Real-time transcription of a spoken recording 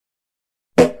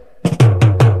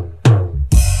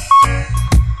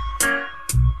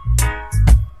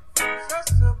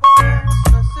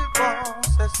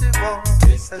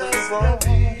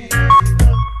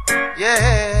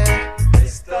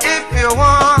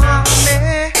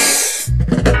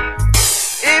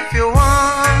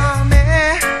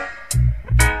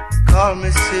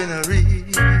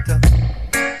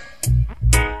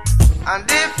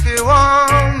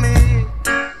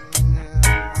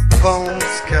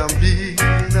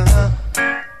Scabina.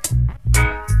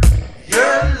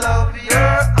 Your love,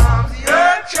 your arms,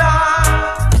 your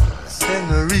charm,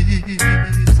 senorita.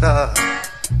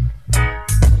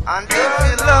 And if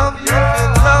you love me,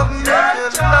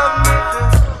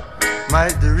 my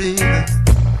dream,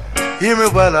 hear me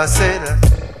while I say that.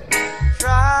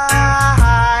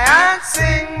 Try and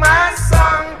sing my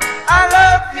song. I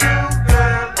love you,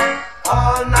 girl,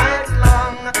 all night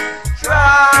long.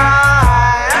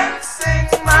 Try and sing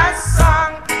my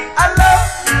song. I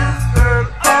love you, girl,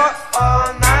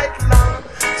 all night long.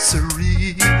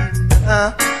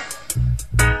 Serena,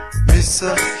 Miss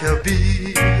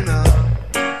Scabina.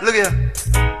 Look here.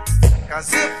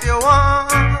 'Cause if you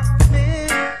want me,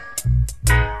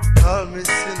 call me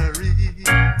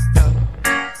senorita.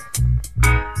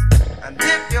 And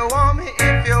if you want me,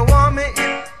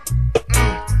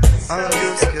 I'm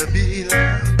your Scabina.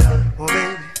 Oh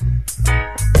baby,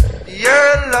 your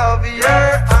love, your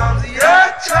arms, your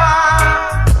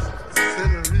charm,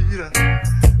 senorita.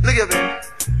 Look at me.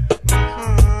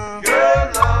 Your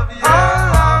love, your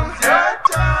arms, your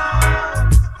charm.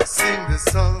 Sing this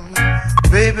song,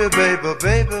 baby, baby,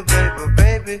 baby, baby,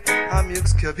 baby. I'm your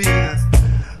Scabina,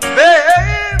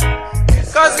 babe.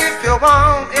 'Cause if you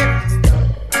want it,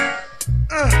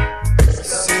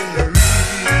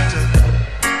 senorita.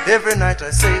 Every night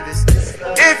I say this.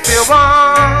 If you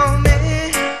want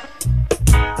me,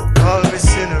 call me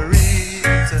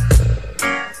senorita.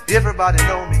 Everybody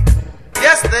know me.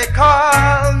 Yes, they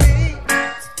call me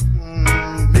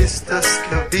Mr.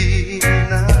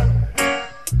 Scabina.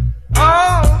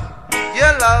 Oh,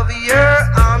 your love, your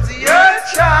arms, your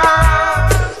charm,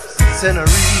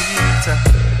 senorita.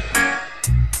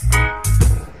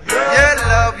 Your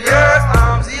love, your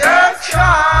arms, your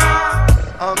charm.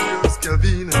 I'm your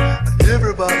Scabina. And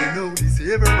everybody knows this.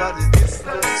 Everybody is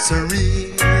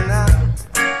Serena.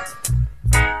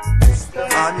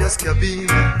 I'm your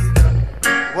Scabina.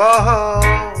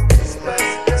 Whoa,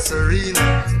 Serena.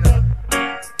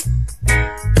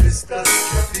 Mr.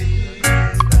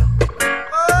 Scabina.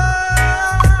 Oh,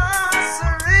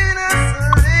 Serena,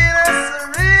 Serena,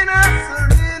 Serena,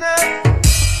 Serena.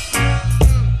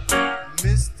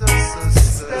 Mr.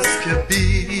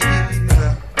 Scabina.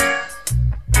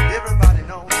 Everybody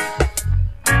knows.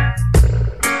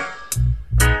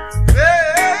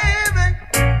 Baby,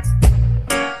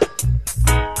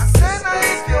 I said now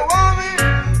if you want me,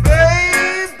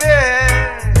 baby,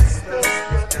 Mr.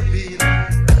 Scabina.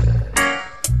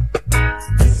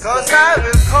 'Cause I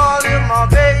will call you my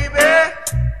baby.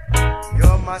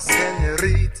 You're my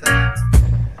senorita.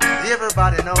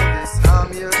 Everybody knows this. I'm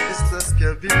your Mr.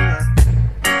 Scabina.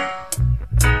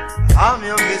 I'm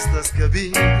your Mr.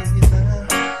 Scabina.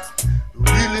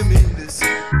 Really mean this.